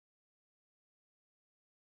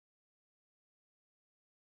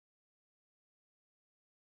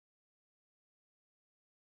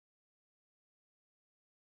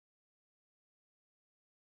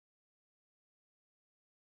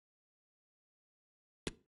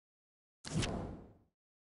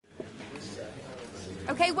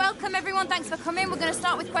Okay, welcome everyone. Thanks for coming. We're going to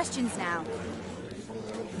start with questions now.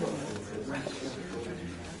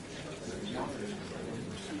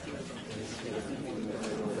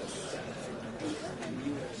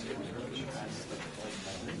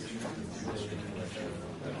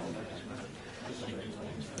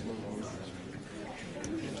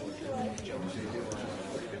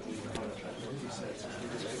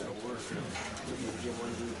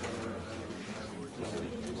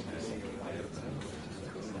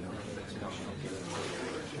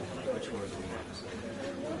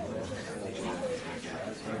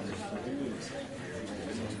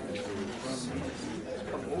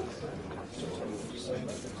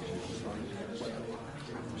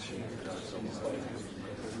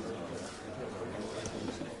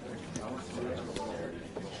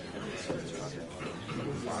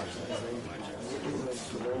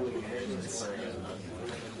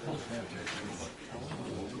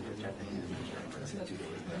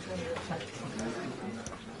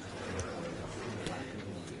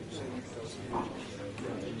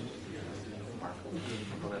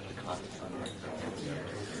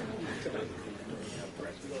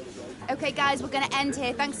 Okay guys, we're going to end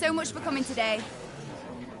here. Thanks so much for coming today.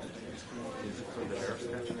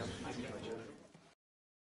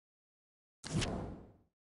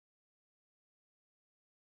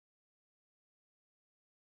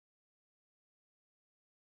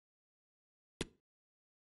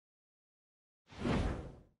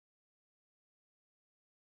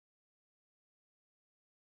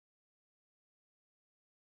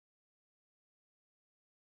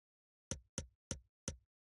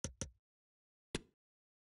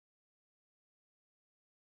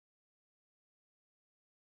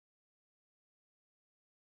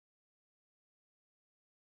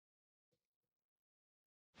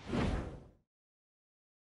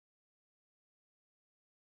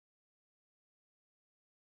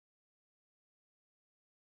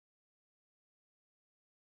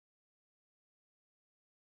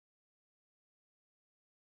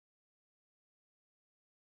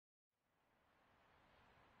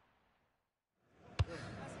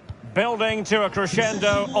 Building to a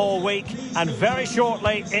crescendo all week, and very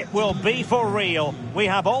shortly it will be for real. We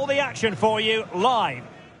have all the action for you live.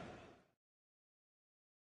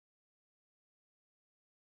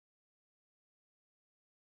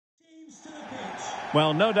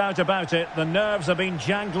 Well, no doubt about it, the nerves have been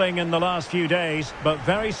jangling in the last few days, but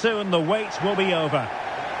very soon the wait will be over.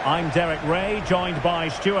 I'm Derek Ray, joined by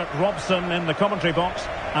Stuart Robson in the commentary box,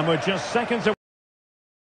 and we're just seconds away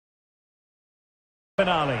from the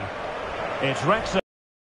finale. It's Wrexham.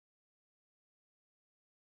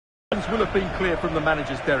 Will have been clear from the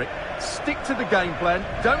managers, Derek. Stick to the game plan,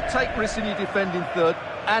 don't take risks in your defending third,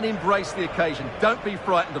 and embrace the occasion. Don't be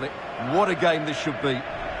frightened of it. What a game this should be.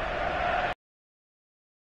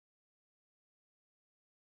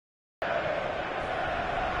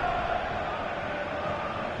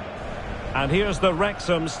 And here's the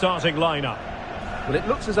Wrexham starting lineup. Well, it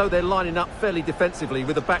looks as though they're lining up fairly defensively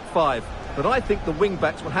with a back five. But I think the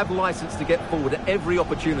wing-backs will have licence to get forward at every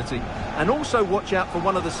opportunity. And also watch out for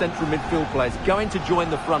one of the central midfield players going to join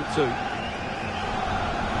the front two.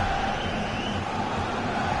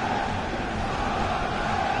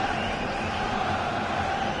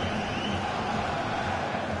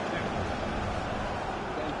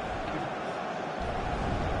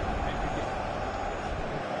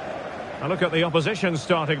 A look at the opposition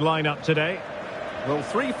starting lineup today. Well,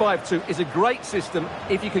 3-5-2 is a great system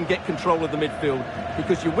if you can get control of the midfield,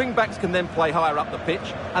 because your wing-backs can then play higher up the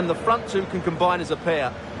pitch and the front two can combine as a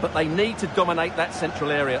pair, but they need to dominate that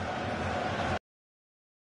central area.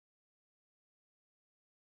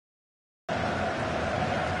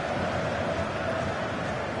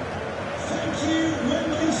 Thank you,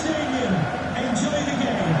 Wembley Stadium. Enjoy the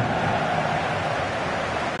game.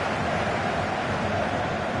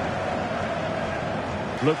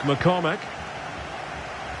 Luke McCormack.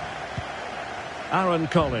 Aaron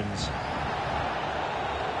Collins.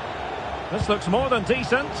 This looks more than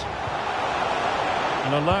decent.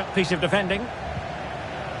 An alert piece of defending.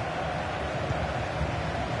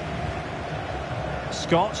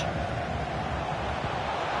 Scott.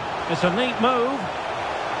 It's a neat move.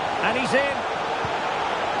 And he's in.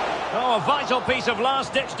 Oh, a vital piece of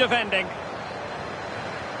last-ditch defending.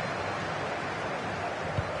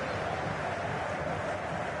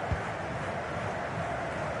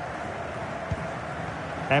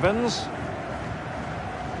 Evans.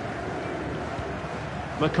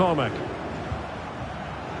 McCormack.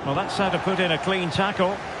 Well, that's how to put in a clean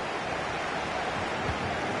tackle.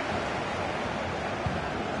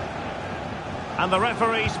 And the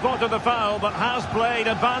referee spotted the foul, but has played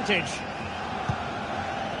advantage.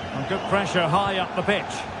 Good pressure high up the pitch.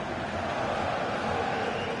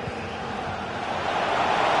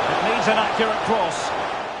 It needs an accurate cross.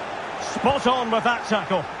 Spot on with that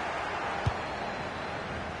tackle.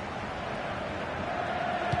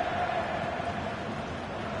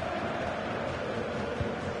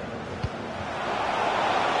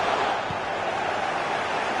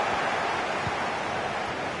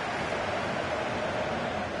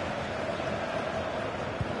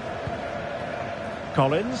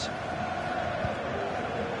 Collins.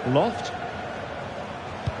 Loft.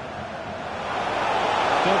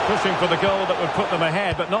 Still pushing for the goal that would put them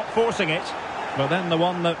ahead, but not forcing it. But then the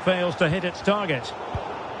one that fails to hit its target.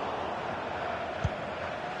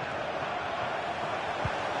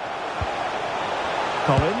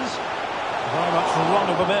 Collins. Very much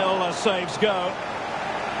run-of-the-mill as saves go.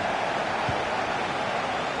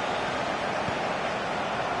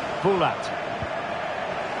 Bola.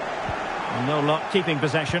 No luck keeping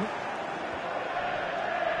possession.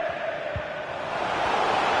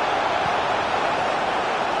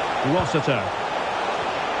 Rossiter.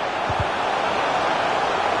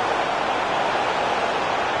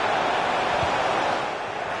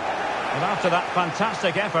 And after that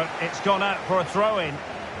fantastic effort, it's gone out for a throw-in.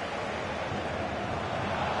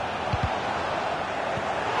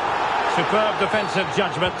 Superb defensive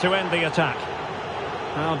judgment to end the attack.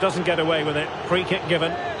 Now doesn't get away with it. Free kick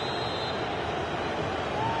given.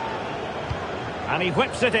 And he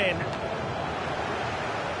whips it in.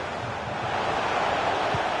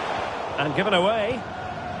 And given away.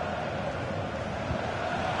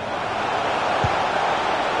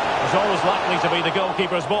 It's always likely to be the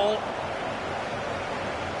goalkeeper's ball.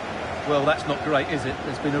 Well, that's not great, is it?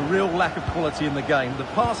 There's been a real lack of quality in the game. The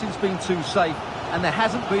passing's been too safe, and there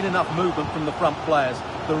hasn't been enough movement from the front players.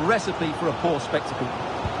 The recipe for a poor spectacle.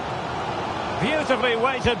 Beautifully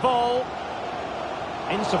weighted ball.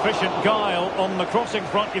 Insufficient guile on the crossing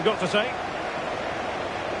front, you've got to say.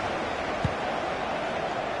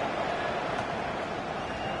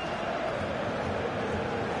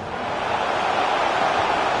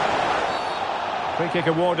 Free kick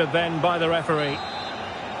awarded then by the referee.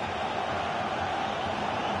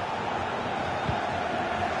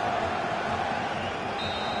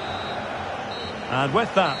 And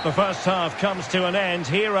with that, the first half comes to an end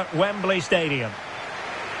here at Wembley Stadium.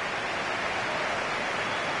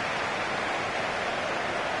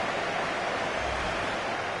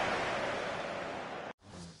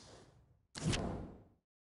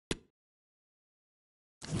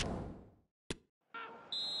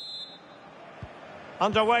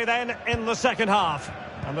 Underway then in the second half.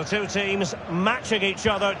 And the two teams matching each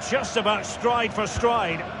other just about stride for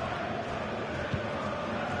stride.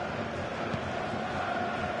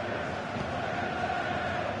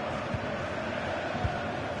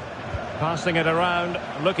 Passing it around,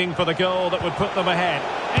 looking for the goal that would put them ahead.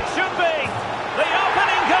 It should be the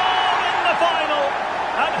opening goal in the final.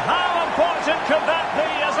 And how important could that be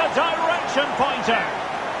as a direction pointer?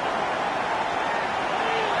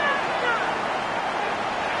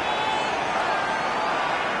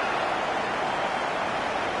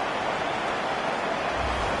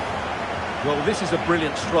 Well, this is a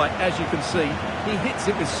brilliant strike, as you can see. He hits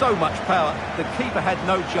it with so much power. The keeper had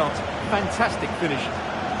no chance. Fantastic finish.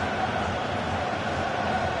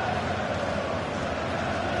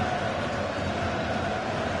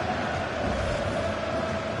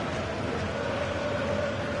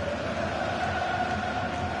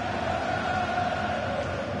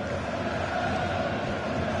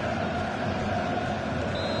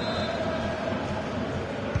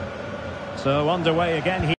 So underway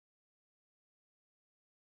again here.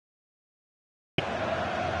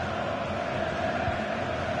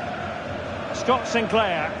 Scott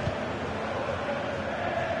Sinclair.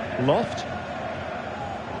 Loft.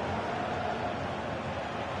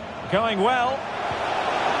 Going well.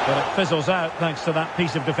 But it fizzles out thanks to that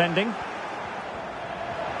piece of defending.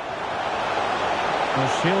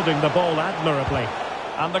 They're shielding the ball admirably.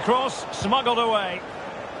 And the cross smuggled away.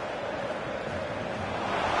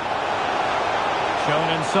 Shown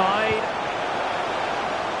inside.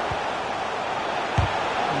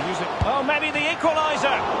 Oh, maybe the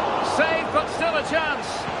equaliser. Save, but still a chance.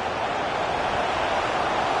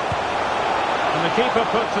 And the keeper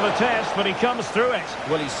put to the test, but he comes through it.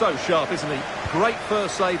 Well, he's so sharp, isn't he? Great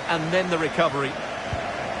first save and then the recovery.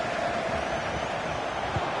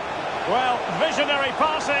 Well, visionary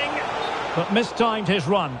passing, but mistimed his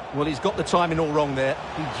run. Well, he's got the timing all wrong there.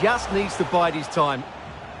 He just needs to bide his time.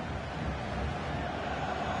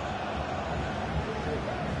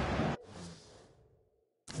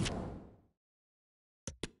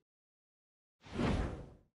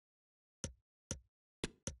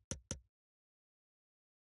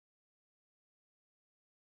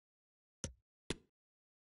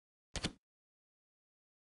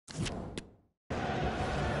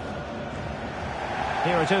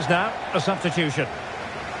 Here it is now, a substitution.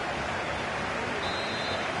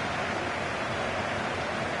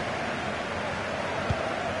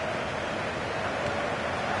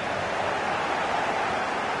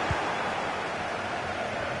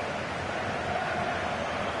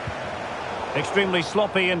 Extremely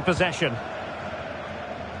sloppy in possession.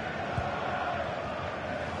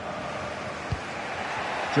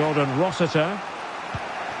 Jordan Rossiter.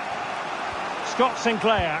 Scott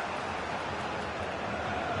Sinclair.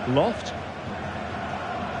 Loft.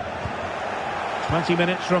 20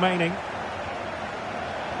 minutes remaining.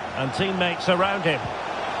 And teammates around him.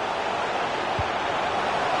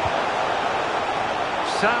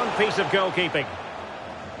 Sound piece of goalkeeping.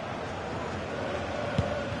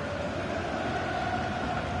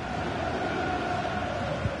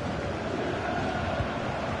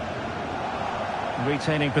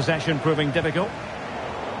 Retaining possession proving difficult.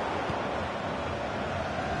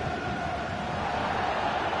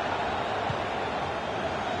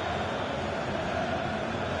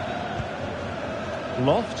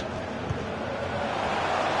 Loft.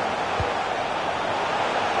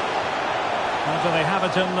 How do they have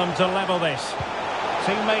it in them to level this?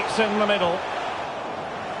 Teammates in the middle.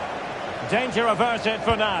 Danger averted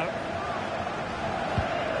for now.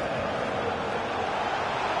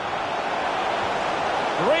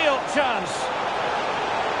 Real chance.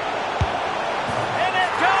 In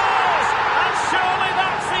it goes! And surely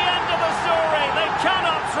that's the end of the story. They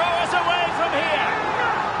cannot throw us away from here.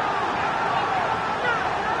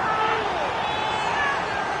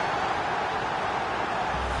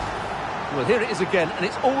 Well, here it is again, and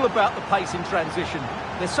it's all about the pace in transition.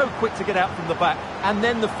 They're so quick to get out from the back, and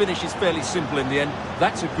then the finish is fairly simple in the end.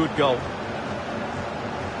 That's a good goal.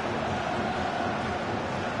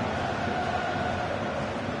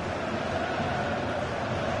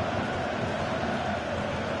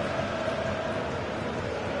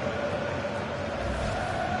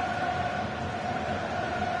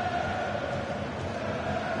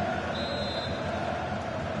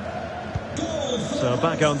 So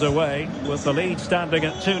back underway with the lead standing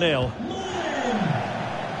at 2-0.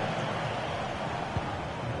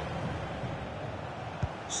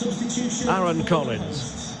 Substitution. Aaron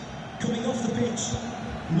Collins. Coming off the pitch,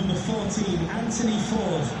 number 14, Anthony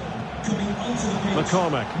Ford. Coming onto the pitch,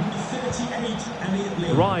 McCormack. number 38, Elliot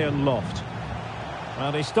Lee. Ryan Loft.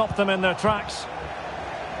 Well, he stopped them in their tracks.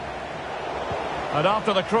 And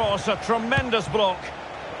after the cross, a tremendous block.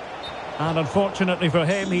 And unfortunately for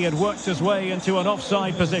him, he had worked his way into an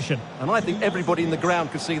offside position. And I think everybody in the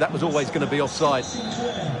ground could see that was always going to be offside.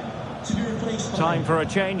 Time for a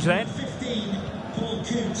change then. 15, Paul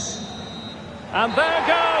Coots. And there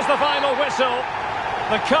goes the final whistle.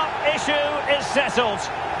 The cup issue is settled.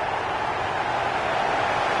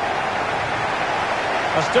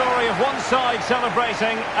 A story of one side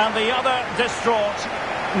celebrating and the other distraught.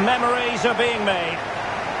 Memories are being made.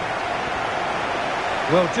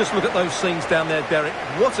 Well, just look at those scenes down there, Derek.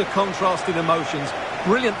 What a contrast in emotions.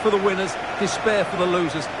 Brilliant for the winners, despair for the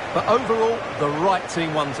losers. But overall, the right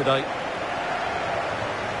team won today.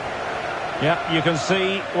 Yeah, you can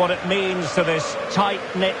see what it means to this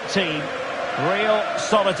tight-knit team. Real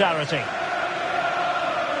solidarity.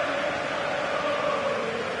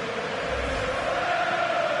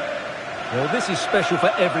 Well, this is special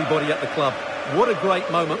for everybody at the club. What a great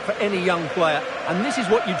moment for any young player. And this is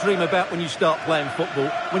what you dream about when you start playing football.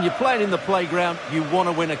 When you're playing in the playground, you want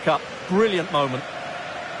to win a cup. Brilliant moment.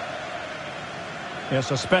 Yes,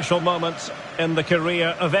 a special moment in the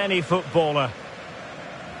career of any footballer.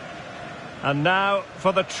 And now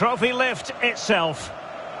for the trophy lift itself.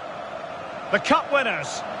 The cup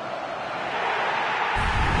winners.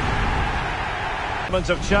 Moment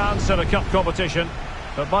of chance in a cup competition.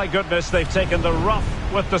 But my goodness, they've taken the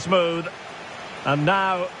rough with the smooth. And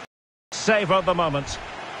now, savour the moment.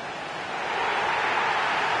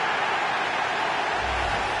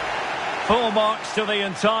 Full marks to the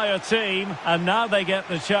entire team, and now they get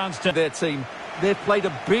the chance to... Their team, they've played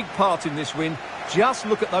a big part in this win. Just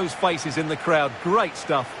look at those faces in the crowd. Great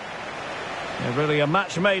stuff. Yeah, really a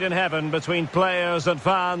match made in heaven between players and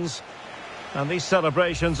fans. And these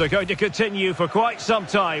celebrations are going to continue for quite some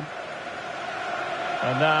time.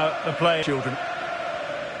 And now the play... Children.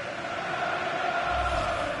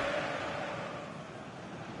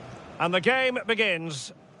 And the game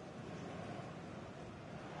begins.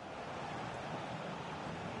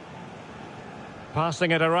 Passing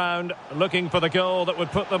it around, looking for the goal that would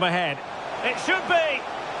put them ahead. It should be!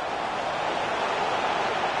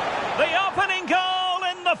 The opening goal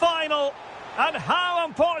in the final! And how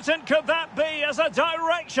important could that be as a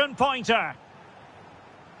direction pointer?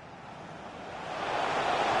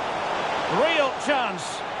 Real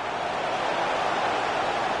chance.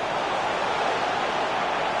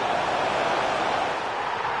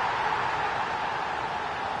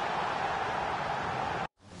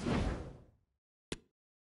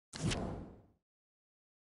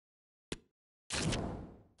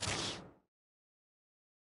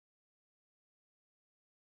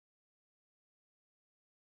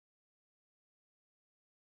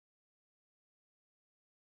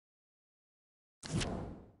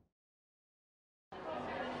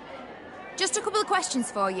 Just a couple of questions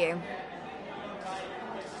for you.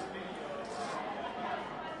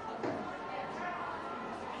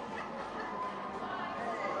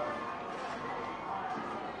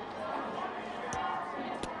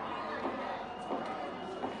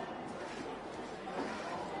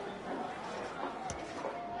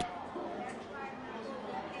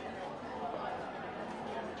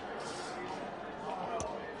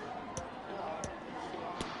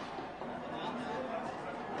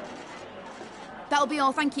 That'll be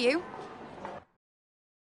all, thank you.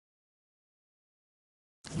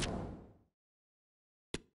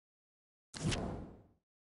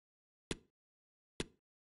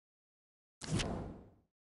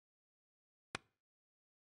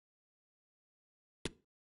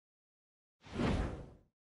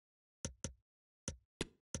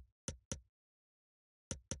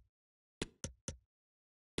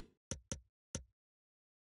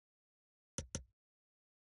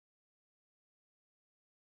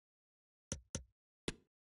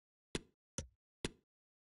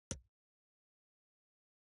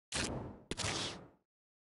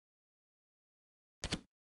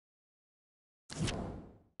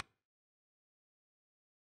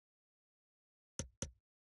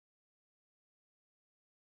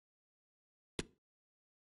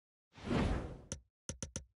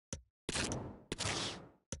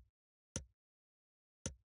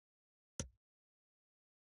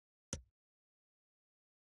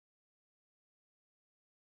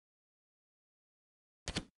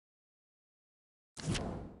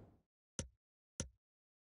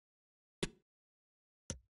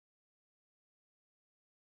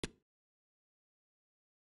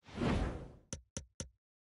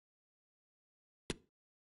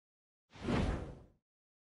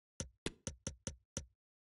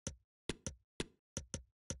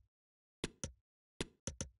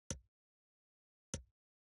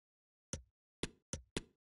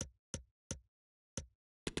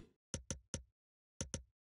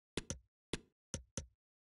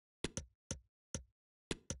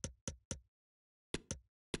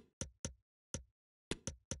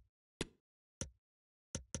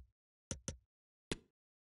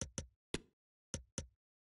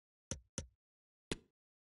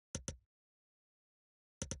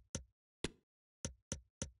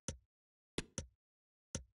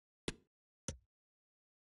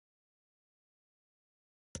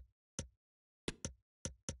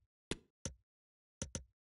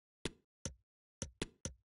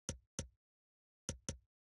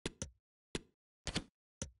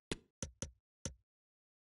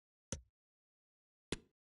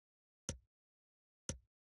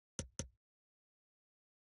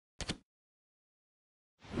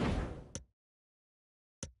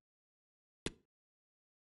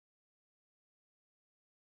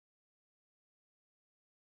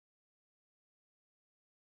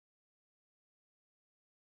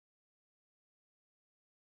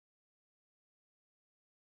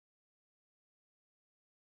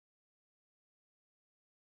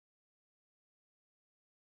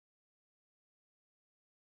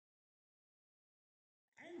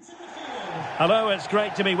 Hello, it's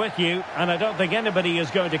great to be with you, and I don't think anybody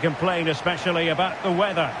is going to complain, especially about the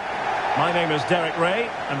weather. My name is Derek Ray,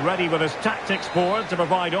 and ready with his tactics board to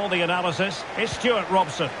provide all the analysis is Stuart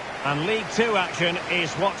Robson. And League Two action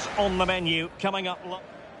is what's on the menu coming up.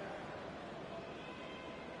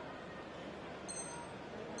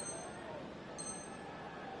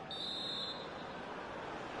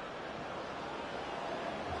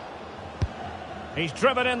 He's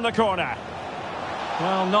driven in the corner.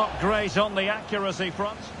 Well, not great on the accuracy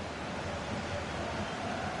front.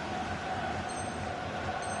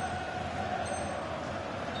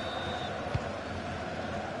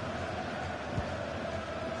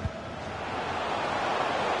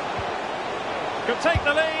 Could take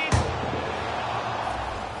the lead.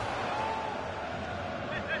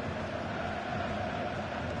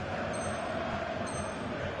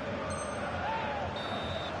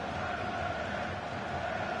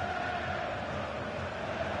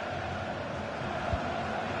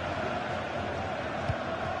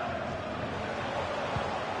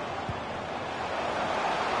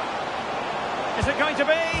 Is it going to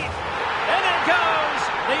be? it goes!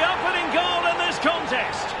 The opening goal in this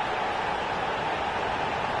contest.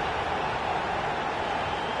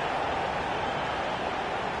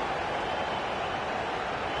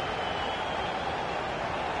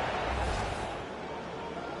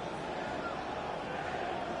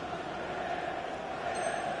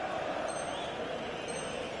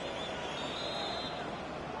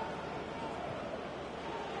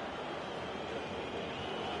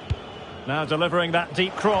 Now delivering that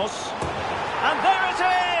deep cross. And there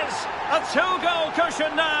it is! A two-goal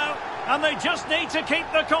cushion now. And they just need to keep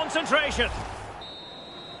the concentration.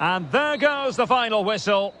 And there goes the final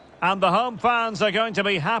whistle. And the home fans are going to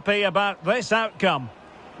be happy about this outcome.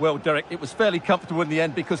 Well, Derek, it was fairly comfortable in the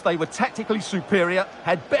end because they were tactically superior,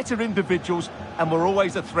 had better individuals, and were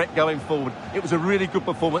always a threat going forward. It was a really good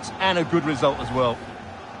performance and a good result as well.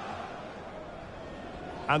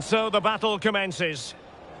 And so the battle commences.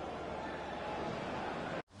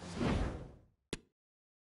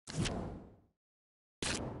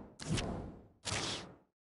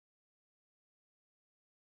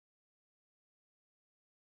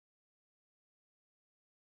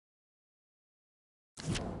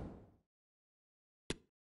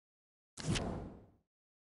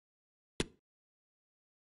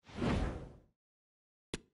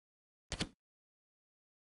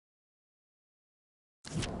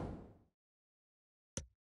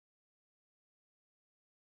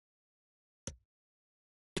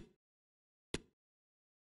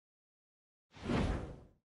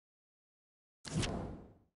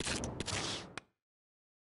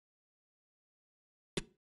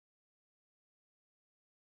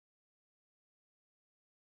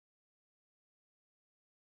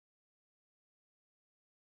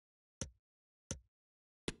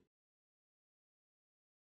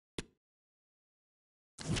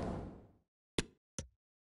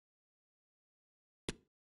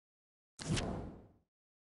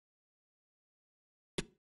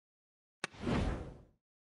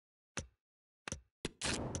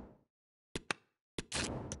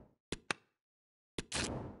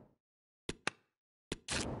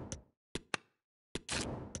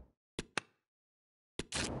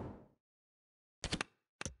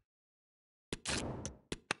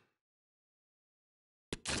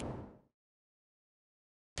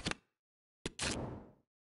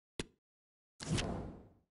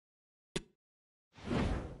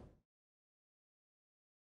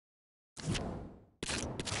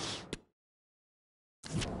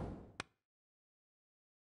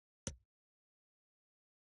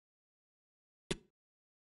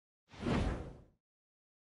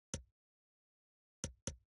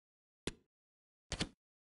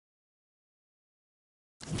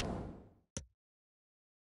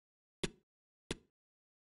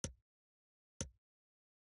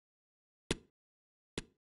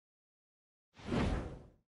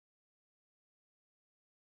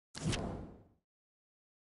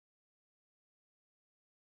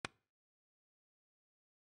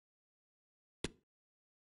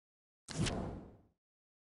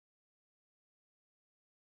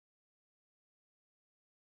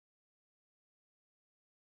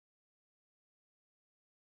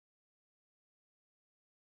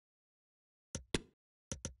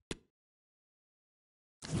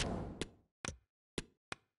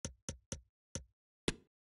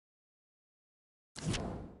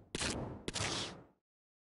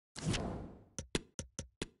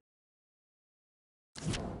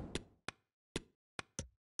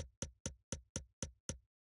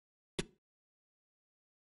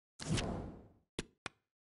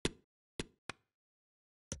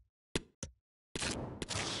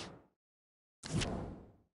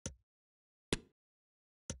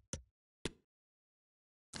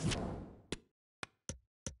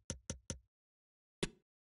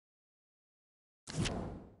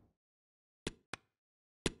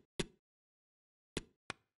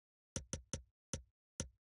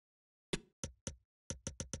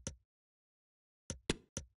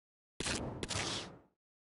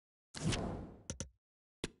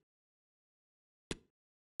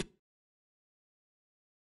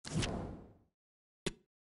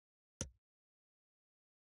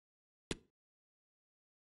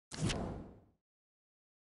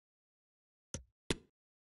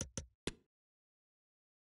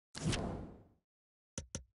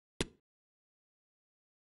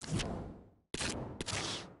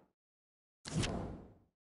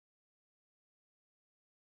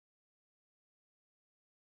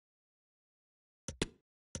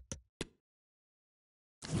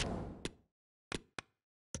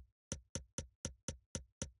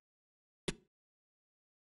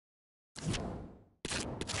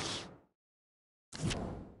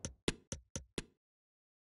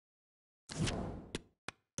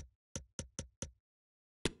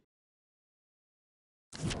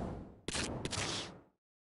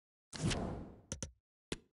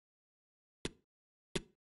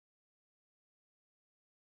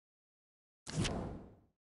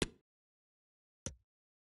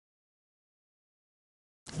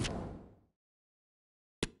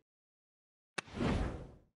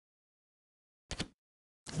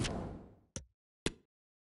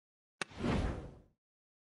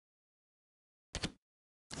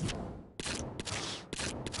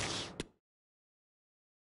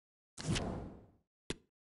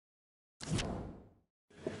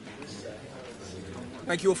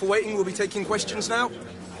 Thank you all for waiting. We'll be taking questions now.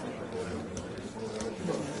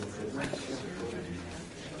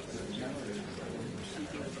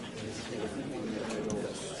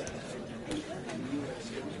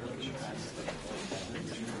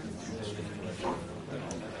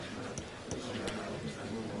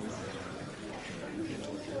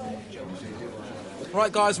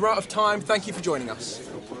 Right, guys, we're out of time. Thank you for joining us.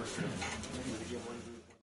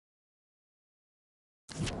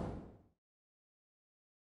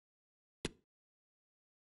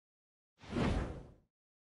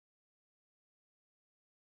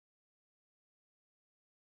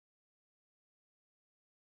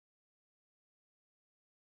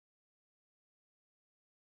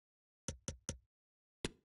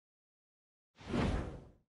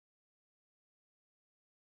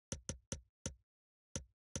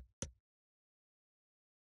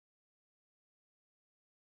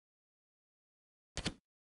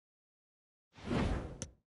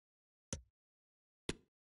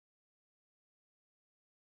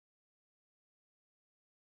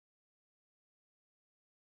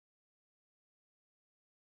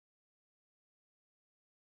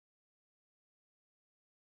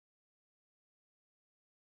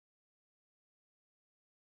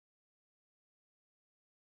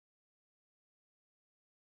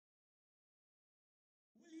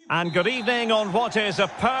 And good evening on what is a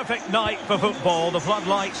perfect night for football. The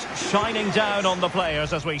floodlights shining down on the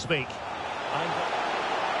players as we speak.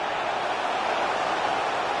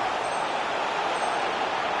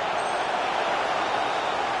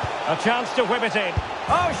 A chance to whip it in.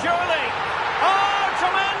 Oh, surely! Oh,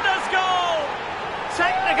 tremendous goal!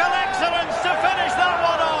 Technical excellence to finish that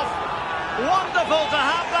one off. Wonderful to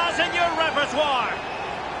have that in your repertoire.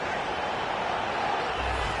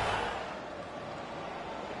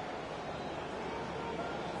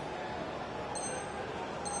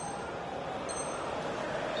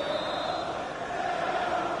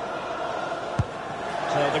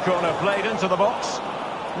 So the corner played into the box.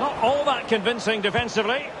 Not all that convincing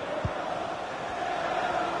defensively.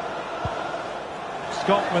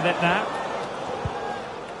 Scott with it now.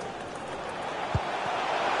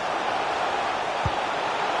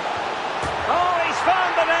 Oh, he's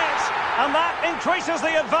found the net! And that increases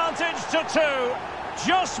the advantage to 2.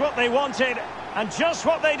 Just what they wanted and just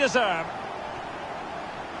what they deserve.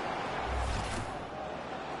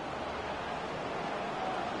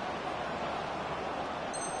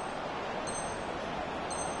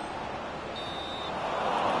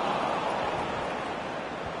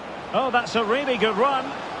 Oh, that's a really good run.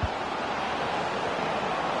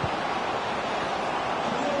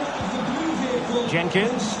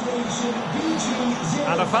 Jenkins.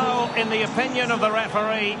 And a foul in the opinion of the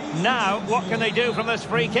referee. Now, what can they do from this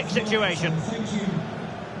free kick situation?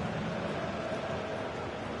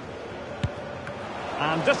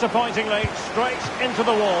 And disappointingly, straight into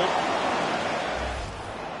the wall.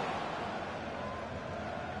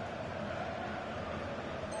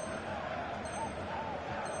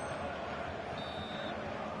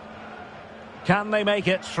 Can they make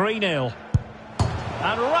it 3-0?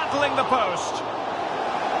 And rattling the post.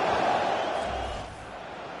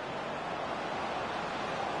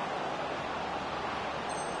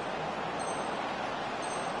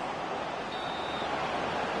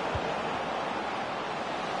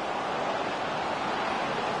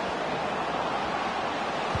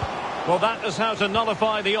 Well, that is how to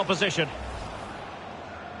nullify the opposition.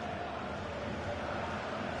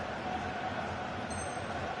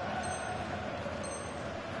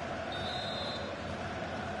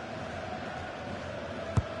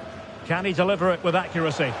 Can he deliver it with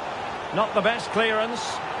accuracy? Not the best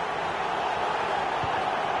clearance.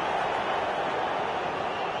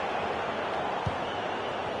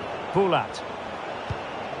 Bola.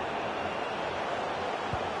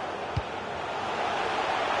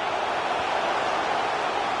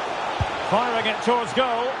 Firing it towards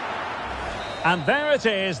goal. And there it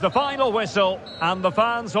is, the final whistle. And the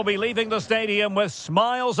fans will be leaving the stadium with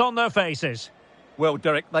smiles on their faces. Well,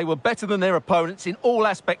 Derek, they were better than their opponents in all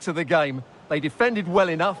aspects of the game. They defended well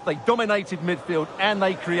enough, they dominated midfield, and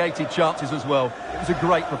they created chances as well. It was a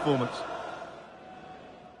great performance.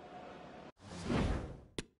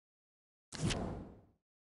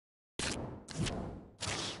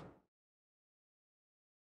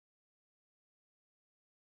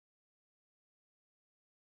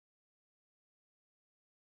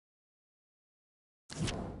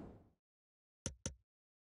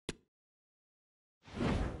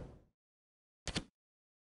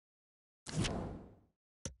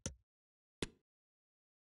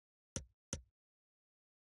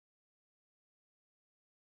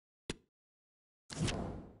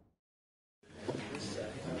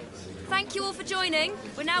 thank you all for joining.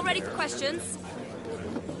 We're now ready for questions.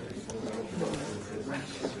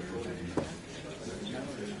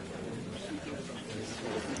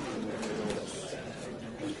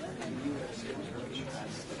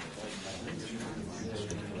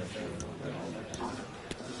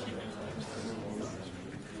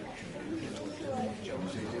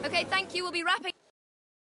 Okay, thank you. We'll be wrapping.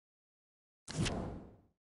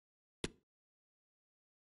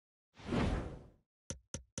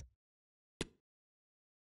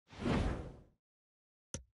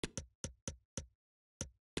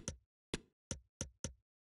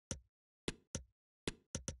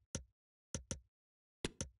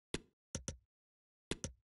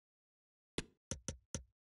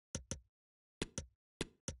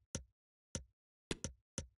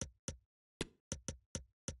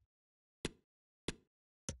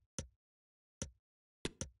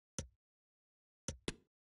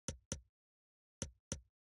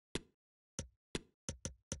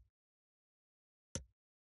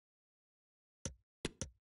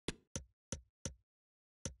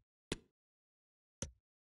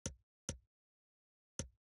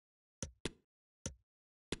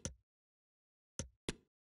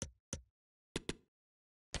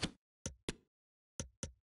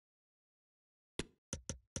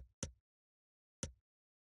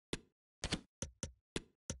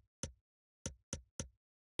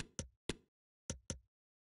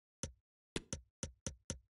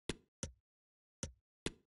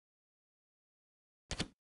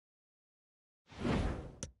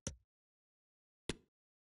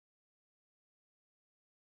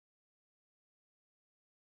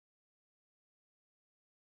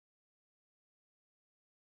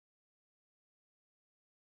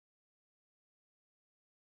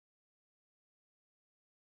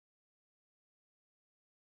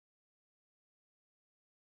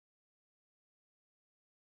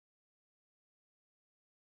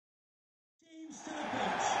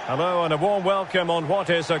 Hello and a warm welcome on what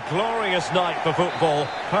is a glorious night for football.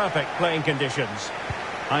 Perfect playing conditions.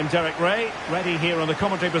 I'm Derek Ray, ready here on the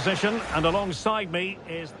commentary position, and alongside me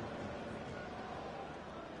is...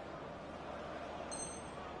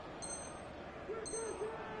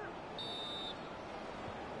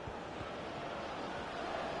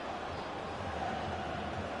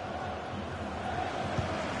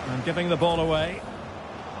 and giving the ball away.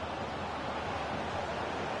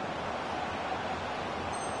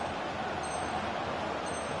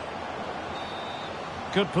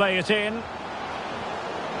 Could play it in.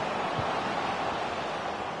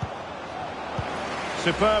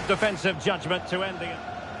 Superb defensive judgment to end the...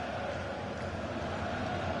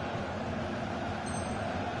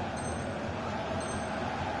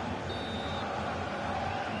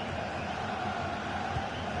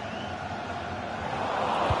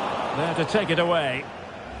 There to take it away.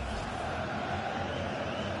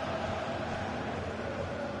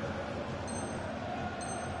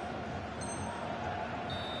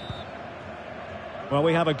 Well,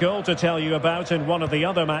 we have a goal to tell you about in one of the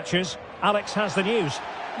other matches. Alex has the news.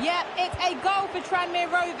 Yep, it's a goal for Tranmere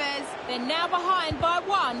Rovers. They're now behind by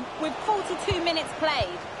 1 with 42 minutes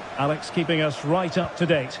played. Alex keeping us right up to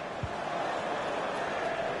date.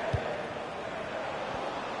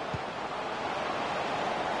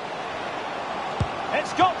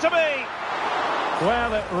 It's got to be!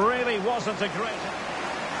 Well, it really wasn't a great...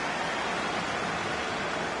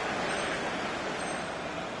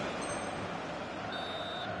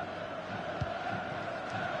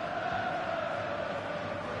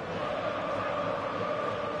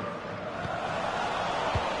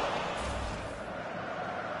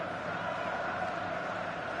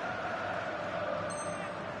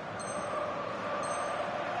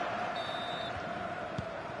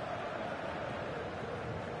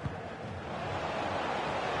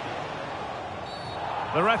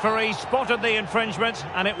 The referee spotted the infringement,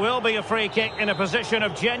 and it will be a free kick in a position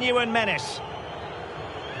of genuine menace.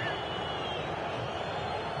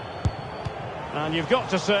 And you've got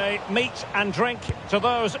to say, meat and drink to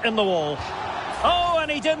those in the wall. Oh,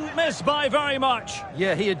 and he didn't miss by very much.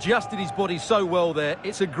 Yeah, he adjusted his body so well there.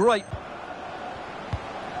 It's a great...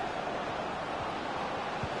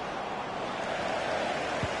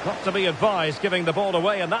 Not to be advised giving the ball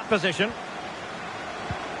away in that position.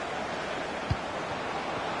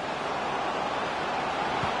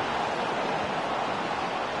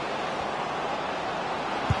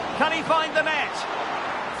 Can he find the net?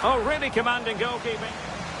 Oh, really commanding goalkeeping.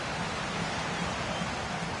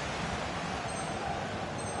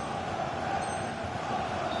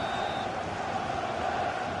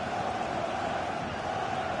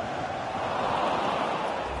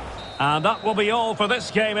 And that will be all for this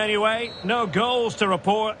game anyway. No goals to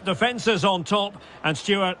report, defences on top. And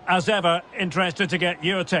Stuart, as ever, interested to get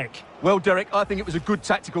your take. Well, Derek, I think it was a good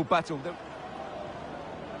tactical battle.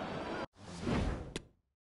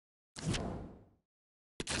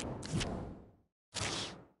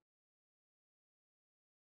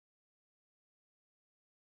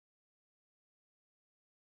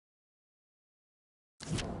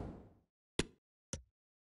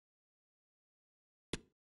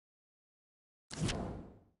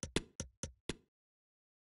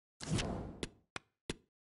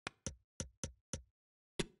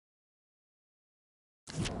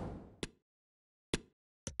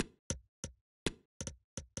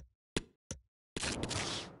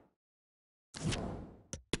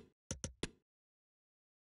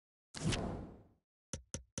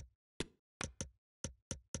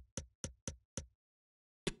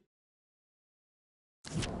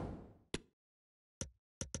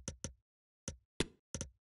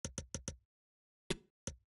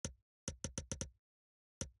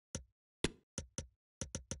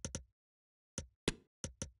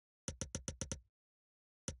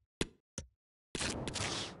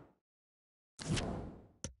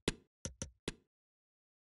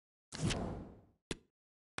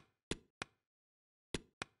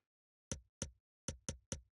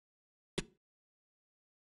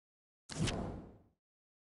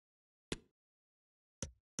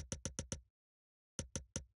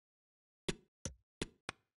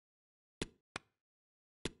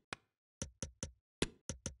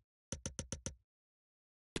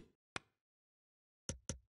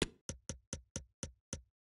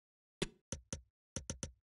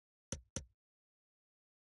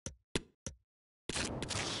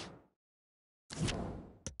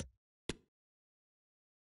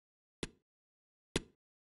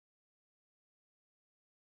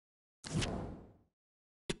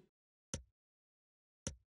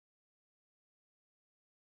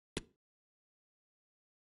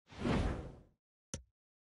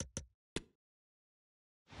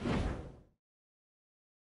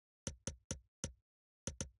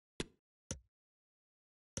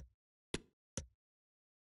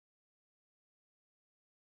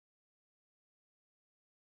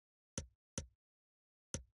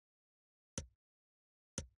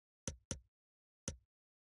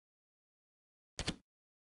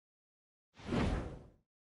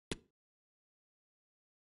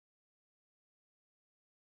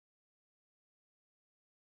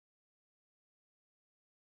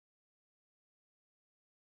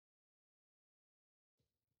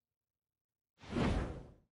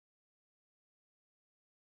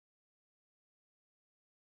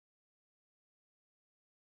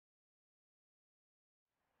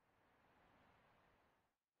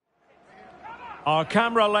 Our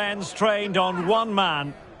camera lens trained on one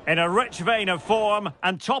man, in a rich vein of form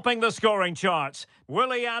and topping the scoring charts.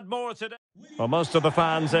 Will he add more today? Well, most of the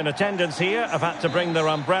fans in attendance here have had to bring their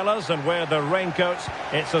umbrellas and wear their raincoats.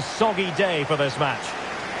 It's a soggy day for this match.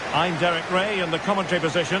 I'm Derek Ray in the commentary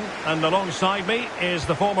position, and alongside me is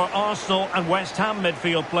the former Arsenal and West Ham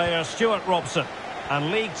midfield player Stuart Robson.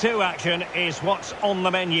 And League Two action is what's on the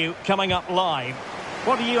menu coming up live.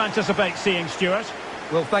 What do you anticipate seeing, Stuart?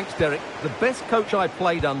 Well, thanks, Derek. The best coach I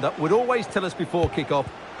played under would always tell us before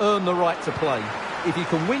kick-off, earn the right to play. If you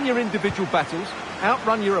can win your individual battles,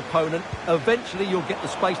 outrun your opponent, eventually you'll get the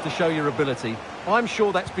space to show your ability. I'm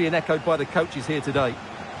sure that's being echoed by the coaches here today.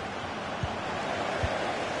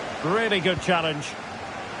 Really good challenge.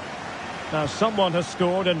 Now, someone has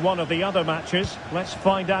scored in one of the other matches. Let's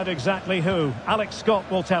find out exactly who. Alex Scott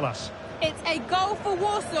will tell us. It's a goal for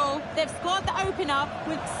Warsaw. They've scored the opener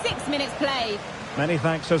with 6 minutes played. Many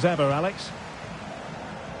thanks as ever, Alex.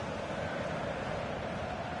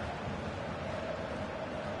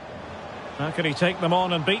 How can he take them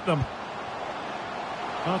on and beat them?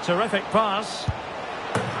 A terrific pass.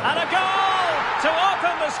 And a goal to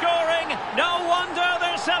open the scoring. No wonder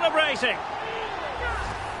they're celebrating.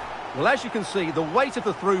 Well, as you can see, the weight of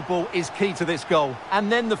the through ball is key to this goal.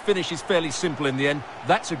 And then the finish is fairly simple in the end.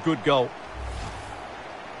 That's a good goal.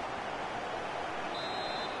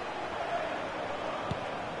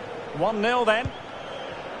 One-nil then.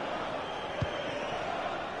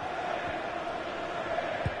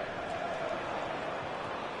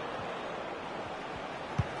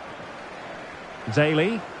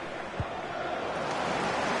 Daly.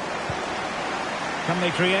 Can they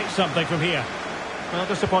create something from here? Well,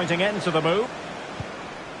 disappointing end to the move.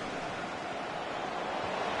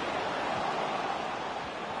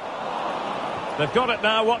 They've got it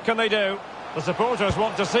now, what can they do? The supporters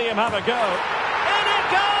want to see him have a go. In it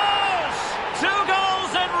goes! 2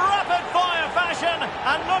 goals in rapid-fire fashion,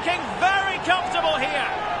 And looking very comfortable here.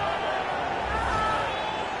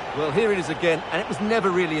 Well, here it is again, and it was never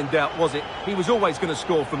really in doubt, was it? He was always going to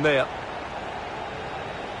score from there.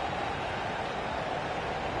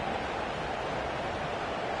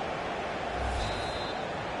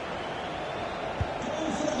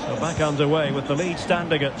 So back underway with the lead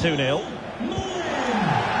standing at 2-0.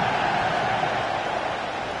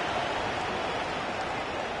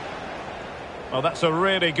 Well, that's a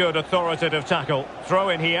really good authoritative tackle. Throw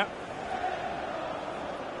in here.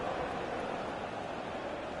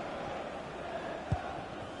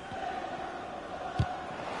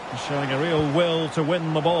 He's showing a real will to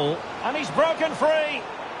win the ball. And he's broken free.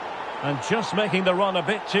 And just making the run a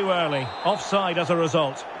bit too early. Offside as a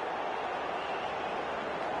result.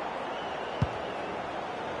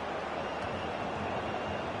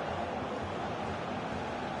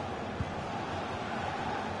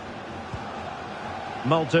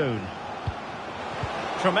 Muldoon.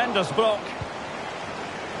 Tremendous block.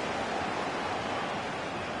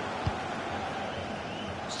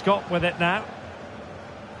 Scott with it now.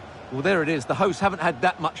 Well, there it is. The hosts haven't had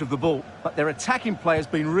that much of the ball, but their attacking play has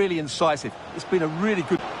been really incisive. It's been a really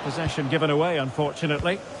good Possession given away,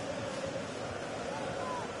 unfortunately.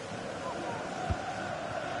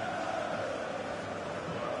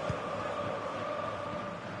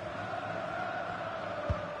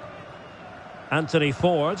 Anthony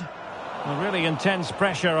Ford. A really intense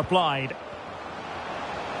pressure applied.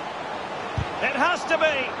 It has to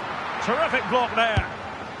be. Terrific block there.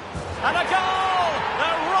 And a goal!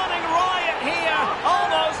 They're running riot here,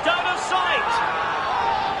 almost out of sight.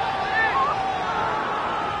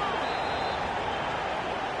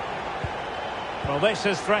 Well, this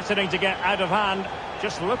is threatening to get out of hand.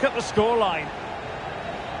 Just look at the scoreline.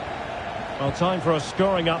 Well, time for a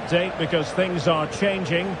scoring update because things are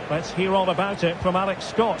changing. Let's hear all about it from Alex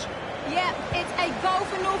Scott. Yep, it's a goal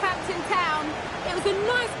for Northampton Town. It was a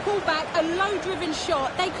nice pullback, a low-driven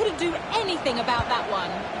shot. They couldn't do anything about that one.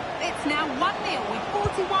 It's now 1-0 with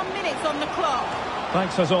 41 minutes on the clock.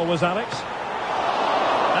 Thanks as always, Alex.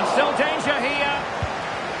 And still danger here.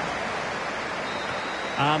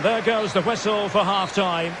 And there goes the whistle for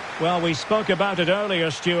half-time. Well, we spoke about it earlier,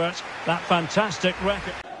 Stuart. That fantastic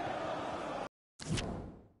record.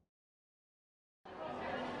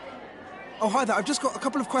 Oh, hi there. I've just got a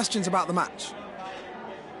couple of questions about the match.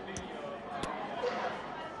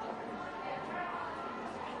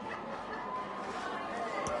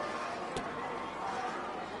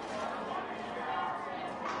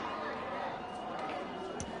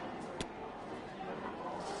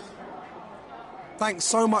 Thanks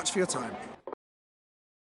so much for your time.